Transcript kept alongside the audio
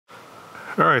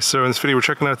Alright, so in this video we're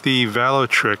checking out the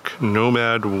VELOTRIC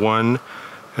NOMAD 1.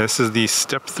 This is the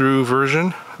step-through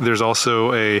version. There's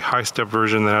also a high-step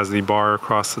version that has the bar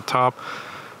across the top.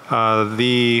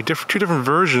 The two different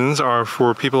versions are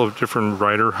for people of different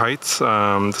rider heights.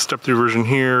 The step-through version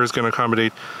here is going to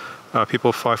accommodate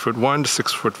people 5'1" to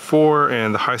 6'4",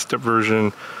 and the high-step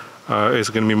version is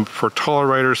going to be for taller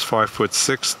riders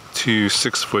 5'6" to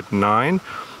 6'9".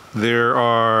 There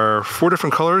are 4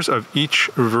 different colors of each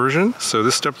version. So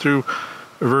this step-through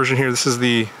version here, this is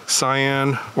the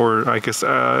cyan, or I guess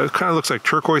it kind of looks like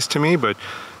turquoise to me, but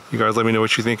you guys let me know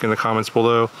what you think in the comments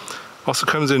below. Also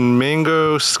comes in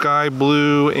mango, sky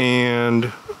blue,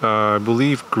 and I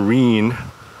believe green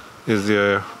is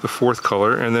the 4th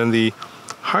color. And then the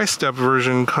high step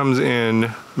version comes in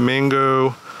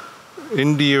mango,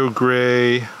 Indio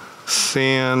gray,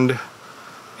 sand,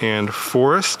 and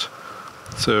forest.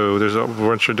 So there's a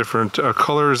bunch of different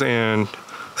colors and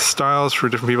styles for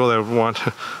different people that want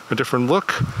a different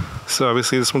look. So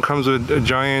obviously this one comes with a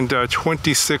giant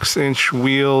 26-inch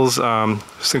wheels,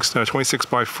 26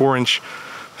 by 4-inch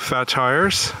fat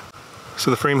tires.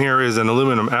 So the frame here is an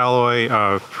aluminum alloy,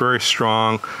 very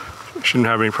strong. Shouldn't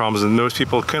have any problems, and most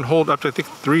people can hold up to, I think,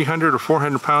 300 or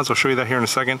 400 pounds. I'll show you that here in a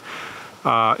second.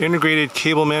 Integrated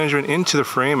cable management into the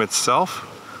frame itself.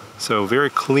 So very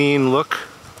clean look.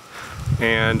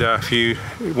 And if you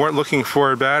weren't looking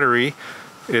for a battery,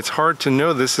 it's hard to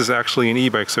know this is actually an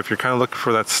e-bike. So if you're kind of looking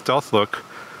for that stealth look,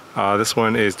 this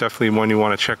one is definitely one you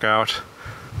want to check out.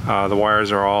 The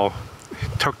wires are all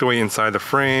tucked away inside the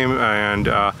frame, and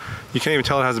you can't even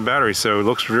tell it has a battery, so it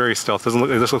looks very stealth. It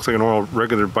just looks like a normal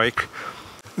regular bike.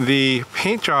 The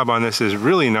paint job on this is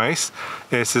really nice.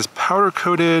 It's this powder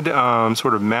coated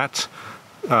sort of matte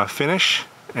finish,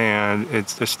 and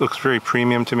it just looks very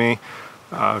premium to me.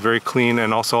 Very clean,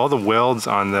 and also all the welds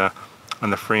on the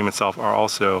frame itself are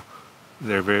also,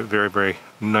 they're very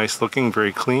nice looking,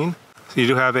 very clean. So you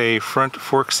do have a front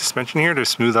fork suspension here to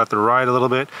smooth out the ride a little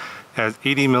bit. It has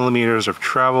 80 millimeters of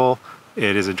travel.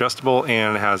 It is adjustable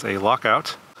and it has a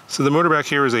lockout. So the motor back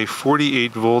here is a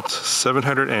 48 volt,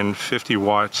 750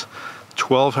 watt,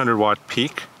 1200 watt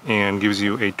peak, and gives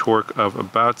you a torque of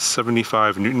about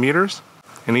 75 Newton meters.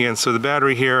 And again, so the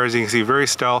battery here, as you can see, very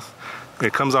stealth.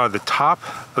 It comes out of the top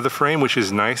of the frame, which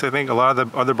is nice. I think a lot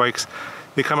of the other bikes,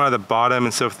 they come out of the bottom,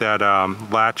 and so if that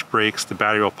latch breaks, the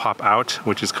battery will pop out,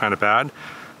 which is kind of bad.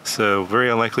 So very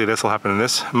unlikely this will happen in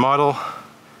this model.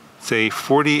 It's a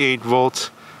 48 volt,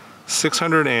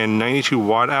 692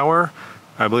 watt hour.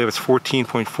 I believe it's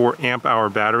 14.4 amp hour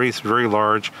battery. It's very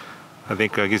large. I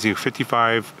think it gives you 52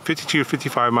 to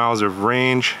 55 miles of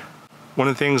range. One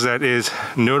of the things that is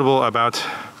notable about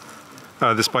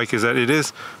this bike is that it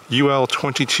is UL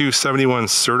 2271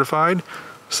 certified,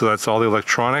 so that's all the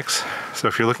electronics. So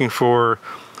if you're looking for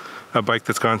a bike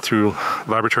that's gone through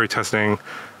laboratory testing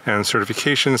and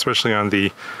certification, especially on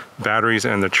the batteries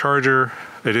and the charger,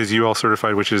 it is UL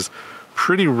certified, which is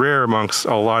pretty rare amongst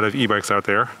a lot of e-bikes out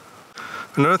there.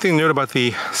 Another thing to note about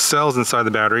the cells inside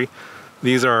the battery,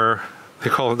 these are,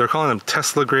 they're calling them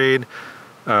Tesla grade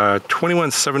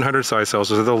 21700 size cells.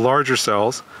 Those are the larger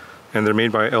cells, and they're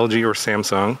made by LG or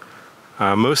Samsung.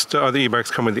 Most other e-bikes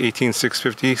come with the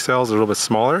 18650 cells, a little bit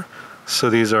smaller. So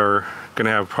these are going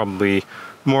to have probably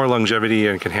more longevity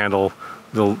and can handle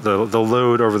the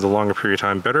load over the longer period of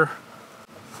time better.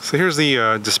 So here's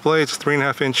the display. It's a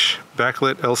 3.5-inch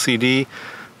backlit LCD.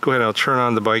 Go ahead, I'll turn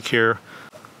on the bike here.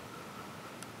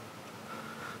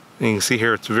 And you can see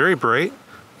here it's very bright,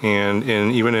 and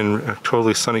even in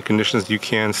totally sunny conditions you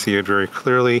can see it very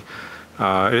clearly.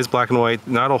 It is black and white,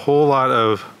 not a whole lot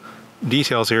of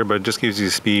details here, but it just gives you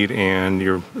speed and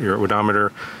your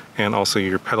odometer and also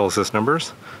your pedal assist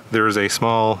numbers. There is a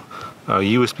small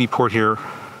USB port here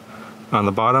on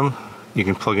the bottom. You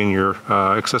can plug in your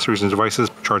accessories and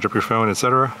devices, charge up your phone,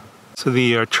 etc. So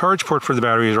the charge port for the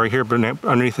battery is right here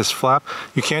underneath this flap.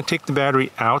 You can't take the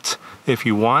battery out if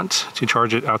you want to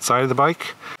charge it outside of the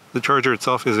bike. The charger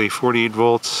itself is a 48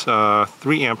 volts,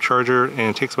 3 amp charger, and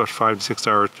it takes about 5 to 6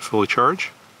 hours to fully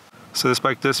charge. So this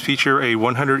bike does feature a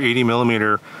 180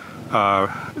 millimeter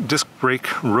disc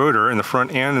brake rotor in the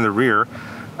front and in the rear.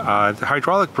 The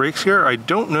hydraulic brakes here, I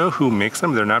don't know who makes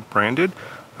them, they're not branded,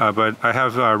 but I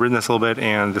have ridden this a little bit,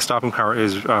 and the stopping power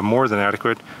is more than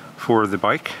adequate for the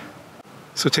bike.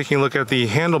 So taking a look at the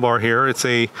handlebar here, it's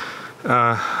a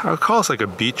I'll call this like a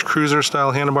beach cruiser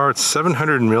style handlebar. It's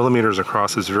 700 millimeters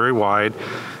across. It's very wide,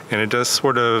 and it does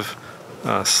sort of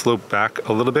slope back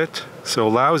a little bit, so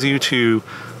allows you to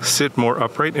sit more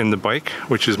upright in the bike,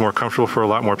 which is more comfortable for a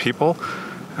lot more people.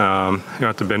 You don't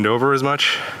have to bend over as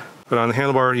much. But on the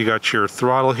handlebar, you got your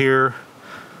throttle here,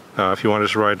 If you want to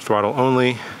just ride throttle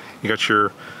only, you got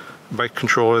your bike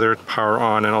controller there to power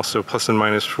on, and also plus and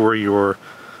minus for your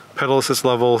pedal assist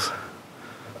levels.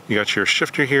 You got your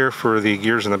shifter here for the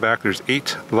gears in the back. There's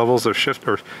 8 levels of shift,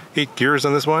 or 8 gears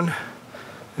on this one.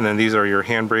 And then these are your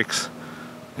hand brakes.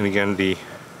 And again, the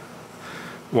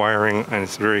wiring, and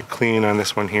it's very clean on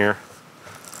this one here.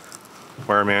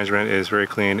 Wire management is very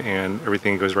clean, and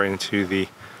everything goes right into the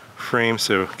frame,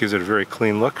 so it gives it a very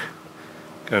clean look.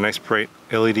 Got a nice bright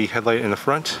LED headlight in the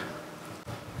front.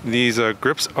 These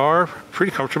grips are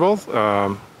pretty comfortable. You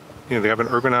know, they have an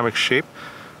ergonomic shape.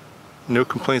 No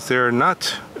complaints there.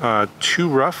 Not too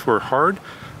rough or hard,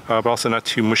 but also not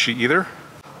too mushy either.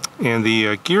 And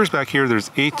the gears back here,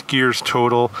 there's 8 gears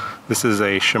total. This is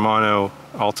a Shimano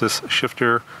Altus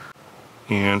shifter.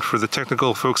 And for the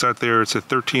technical folks out there, it's a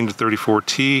 13 to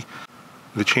 34T.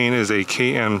 The chain is a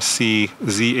KMC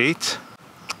Z8.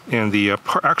 And the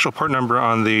actual part number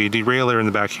on the derailleur in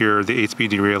the back here, the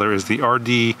 8-speed derailleur, is the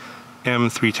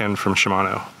RD-M310 from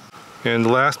Shimano. And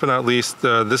last but not least,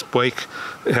 this bike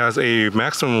has a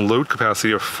maximum load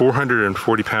capacity of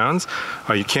 440 pounds.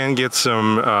 You can get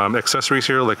some accessories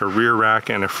here, like a rear rack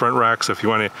and a front rack. So if you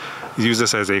want to use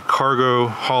this as a cargo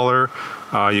hauler,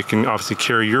 you can obviously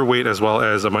carry your weight as well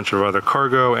as a bunch of other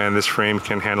cargo, and this frame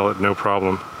can handle it no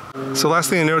problem. So last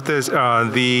thing to note is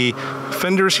the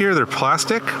fenders here, they're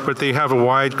plastic, but they have a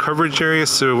wide coverage area,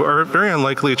 so are very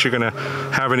unlikely that you're going to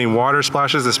have any water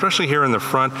splashes, especially here in the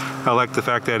front. I like the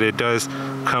fact that it does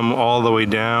come all the way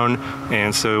down,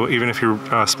 and so even if you're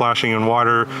splashing in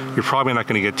water, you're probably not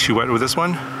going to get too wet with this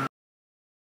one.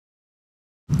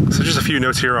 So just a few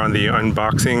notes here on the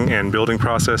unboxing and building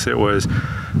process. It was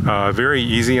very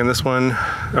easy on this one.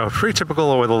 Pretty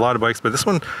typical with a lot of bikes, but this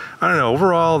one, I don't know,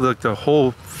 overall the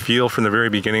whole feel from the very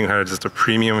beginning had just a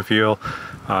premium feel.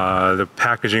 The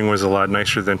packaging was a lot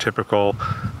nicer than typical.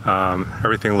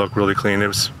 Everything looked really clean. It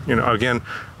was, you know, again,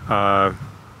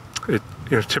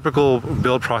 typical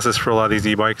build process for a lot of these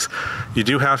e-bikes. You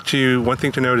do have to, one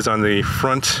thing to note is on the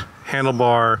front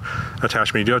handlebar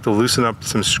attachment, you do have to loosen up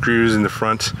some screws in the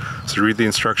front, so read the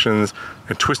instructions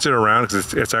and twist it around,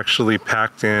 because it's actually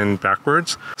packed in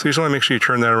backwards. So you just want to make sure you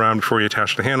turn that around before you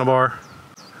attach the handlebar.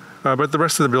 But the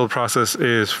rest of the build process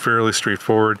is fairly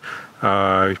straightforward.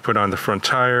 You put on the front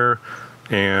tire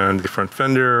and the front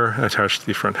fender, attach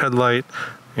the front headlight,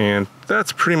 and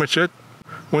that's pretty much it.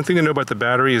 One thing to know about the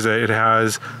battery is that it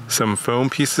has some foam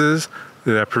pieces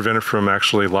that prevent it from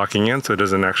actually locking in, so it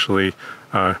doesn't actually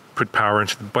put power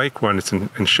into the bike when it's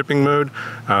in shipping mode.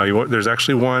 There's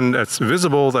actually one that's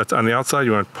visible that's on the outside.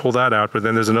 You want to pull that out, but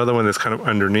then there's another one that's kind of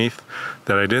underneath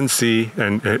that I didn't see,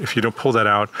 and if you don't pull that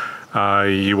out,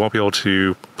 you won't be able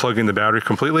to plug in the battery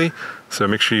completely, so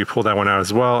make sure you pull that one out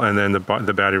as well, and then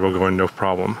the battery will go in no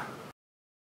problem.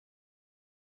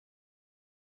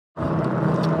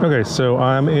 Okay, so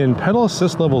I'm in pedal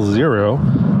assist level 0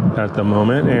 at the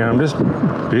moment, and I'm just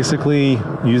basically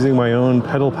using my own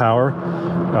pedal power,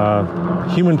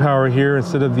 human power here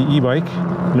instead of the e-bike.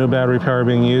 No battery power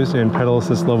being used in pedal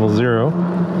assist level 0.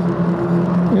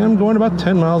 And I'm going about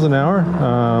 10 miles an hour.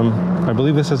 I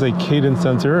believe this has a cadence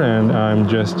sensor, and I'm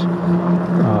just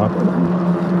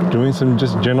doing some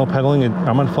just gentle pedaling.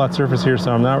 I'm on flat surface here,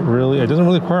 so I'm not really, it doesn't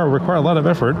really require a lot of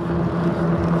effort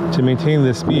to maintain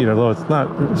this speed, although it's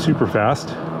not super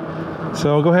fast.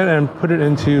 So I'll go ahead and put it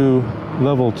into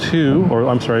level 2, or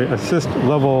I'm sorry, assist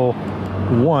level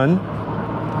 1.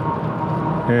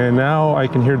 And now I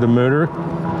can hear the motor.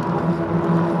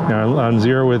 Now on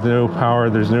 0 with no power,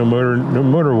 there's no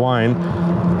motor whine.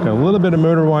 Got a little bit of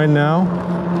motor whine now.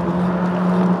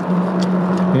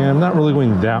 And I'm not really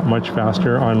going that much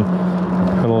faster on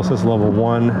pedal assist level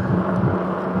 1.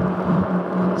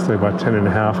 It's like about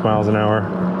 10.5 miles an hour.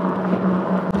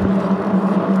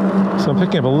 So I'm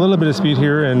picking up a little bit of speed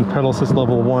here in pedal assist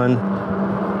level 1.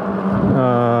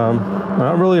 I'm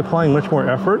not really applying much more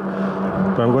effort,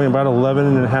 but I'm going about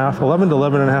 11 to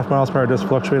 11.5 miles per hour. It does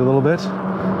fluctuate a little bit,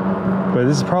 but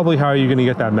this is probably how you're going to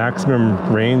get that maximum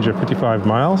range of 55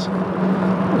 miles,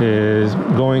 is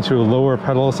going to a lower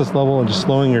pedal assist level and just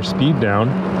slowing your speed down,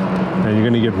 and you're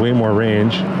going to get way more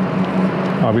range.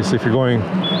 Obviously, if you're going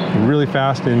really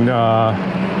fast and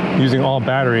using all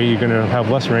battery, you're going to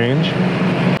have less range.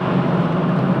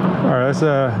 All right, let's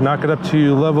knock it up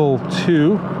to level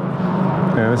 2.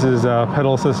 And this is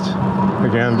pedal assist.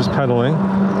 Again, I'm just pedaling.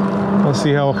 Let's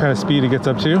see what kind of speed it gets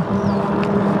up to.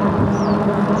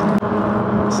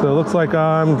 So it looks like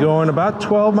I'm going about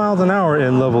 12 miles an hour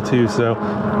in level 2. So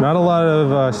not a lot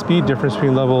of speed difference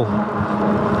between level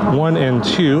 1 and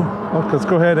 2. Oh, let's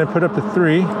go ahead and put up to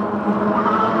 3.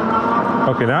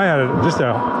 Okay, now I had just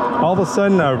a all of a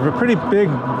sudden a pretty big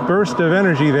burst of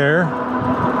energy there.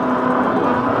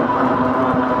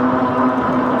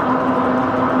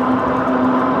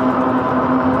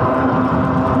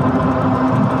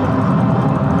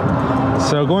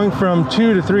 So going from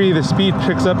 2 to 3, the speed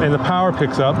picks up and the power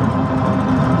picks up.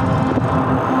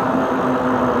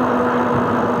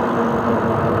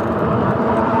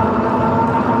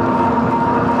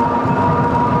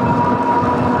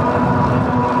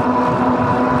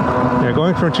 Yeah,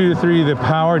 going from 2 to 3, the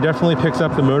power definitely picks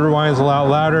up. The motor whines a lot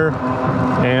louder,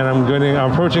 and I'm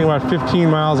approaching about 15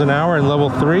 miles an hour in level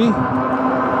 3.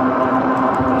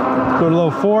 Go to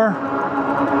level 4.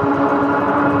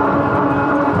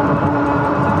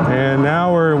 And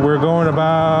now we're going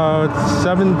about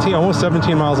 17, almost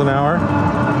 17 miles an hour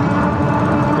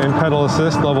in pedal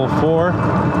assist, level 4. All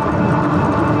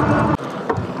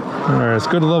right, let's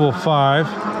go to level 5.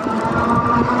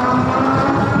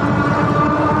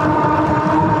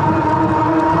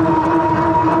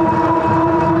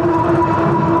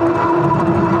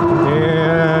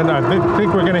 And I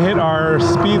think we're going to hit our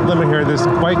speed limit here. This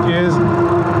bike is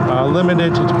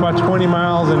limited to about 20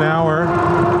 miles an hour.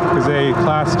 Is a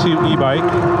class 2 e-bike.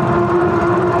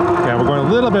 Yeah, we're going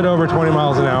a little bit over 20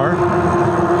 miles an hour.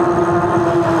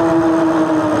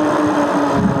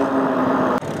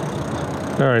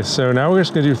 All right, so now we're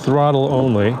just going to do throttle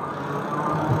only.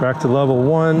 Back to level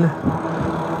 1.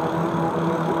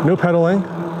 No pedaling.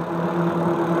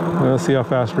 Let's see how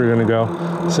fast we're going to go.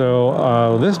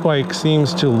 So this bike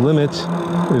seems to limit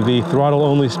the throttle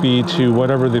only speed to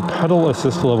whatever the pedal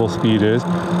assist level speed is.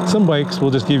 Some bikes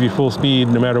will just give you full speed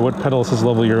no matter what pedal assist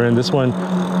level you're in. This one,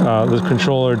 the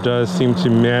controller does seem to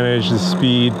manage the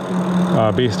speed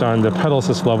based on the pedal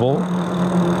assist level.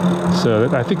 So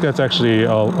I think that's actually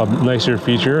a nicer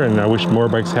feature, and I wish more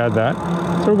bikes had that.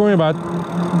 So we're going about,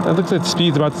 it looks like the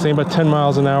speed's about the same, about 10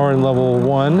 miles an hour in level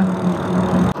 1. All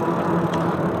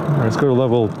right, let's go to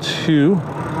level 2,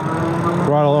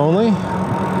 throttle only.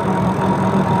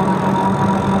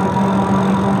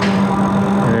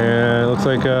 And it looks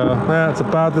like it's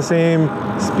about the same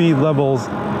speed levels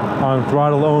on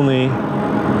throttle only.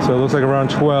 So it looks like around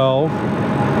 12.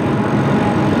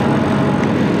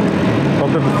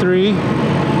 Up to 3.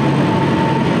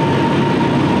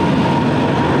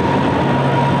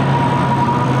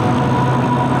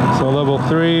 So level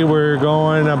 3, we're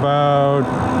going about,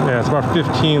 yeah, it's about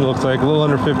 15, looks like, a little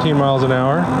under 15 miles an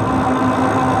hour.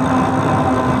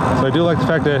 So I do like the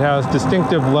fact that it has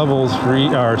distinctive levels for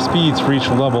or speeds for each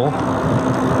level.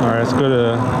 All right, let's go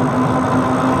to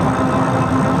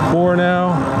 4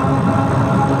 now.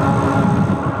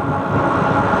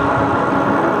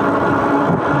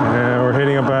 And we're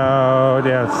hitting about,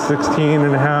 yeah, 16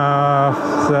 and a half,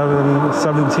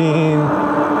 17.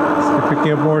 Let's keep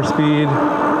picking up more speed.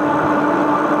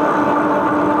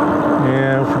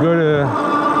 And if we go to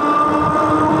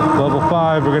level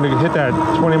 5, we're going to hit that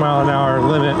 20 mile an hour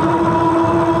limit.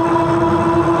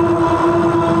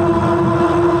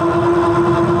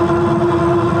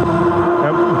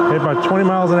 Yep, hit about 20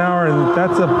 miles an hour, and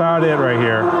that's about it right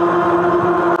here.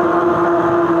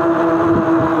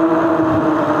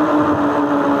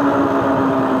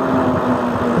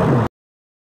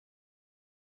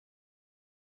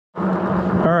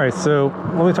 All right, so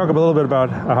let me talk a little bit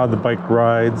about how the bike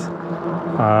rides.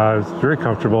 It's very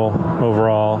comfortable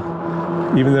overall.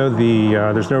 Even though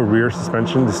there's no rear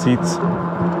suspension, the seat's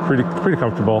pretty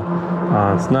comfortable.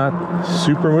 It's not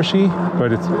super mushy,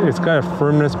 but it's got a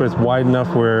firmness, but it's wide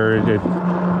enough where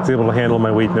it's able to handle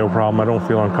my weight no problem. I don't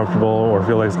feel uncomfortable or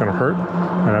feel like it's going to hurt.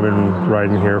 And I've been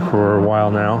riding here for a while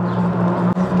now.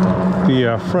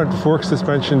 The front fork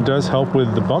suspension does help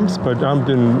with the bumps, but I've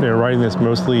been riding this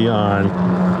mostly on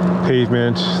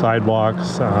pavement,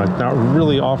 sidewalks, not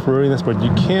really off-roading this, but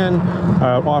you can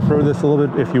off-road this a little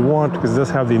bit if you want, because it does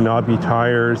have the knobby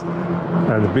tires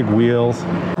and the big wheels.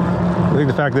 I think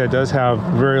the fact that it does have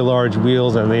very large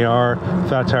wheels and they are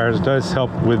flat tires does help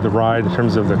with the ride in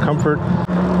terms of the comfort.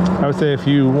 I would say if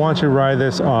you want to ride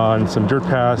this on some dirt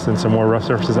paths and some more rough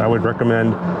surfaces, I would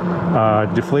recommend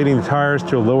deflating the tires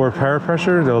to a lower tire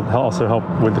pressure. They'll also help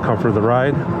with the comfort of the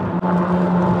ride.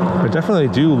 I definitely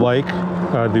do like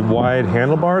the wide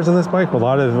handlebars in this bike. A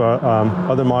lot of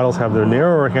other models have their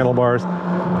narrower handlebars,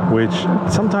 which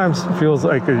sometimes feels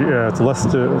like it's less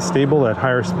stable at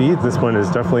higher speeds. This one is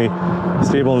definitely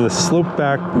stable, and the slope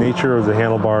back nature of the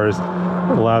handlebars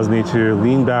allows me to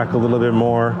lean back a little bit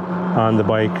more on the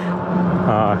bike.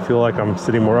 I feel like I'm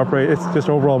sitting more upright. It's just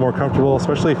overall more comfortable,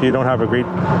 especially if you don't have if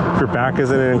your back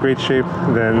isn't in great shape,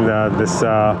 then this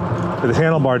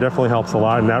handlebar definitely helps a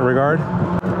lot in that regard.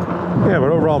 Yeah,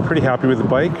 but overall I'm pretty happy with the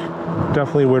bike.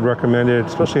 definitely would recommend it,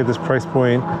 especially at this price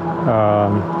point.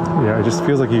 Yeah, it just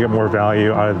feels like you get more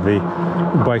value out of the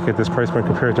bike at this price point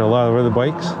compared to a lot of other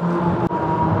bikes.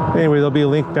 Anyway, there'll be a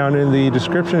link down in the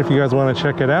description if you guys want to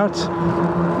check it out.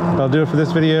 That'll do it for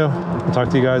this video. I'll talk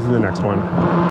to you guys in the next one.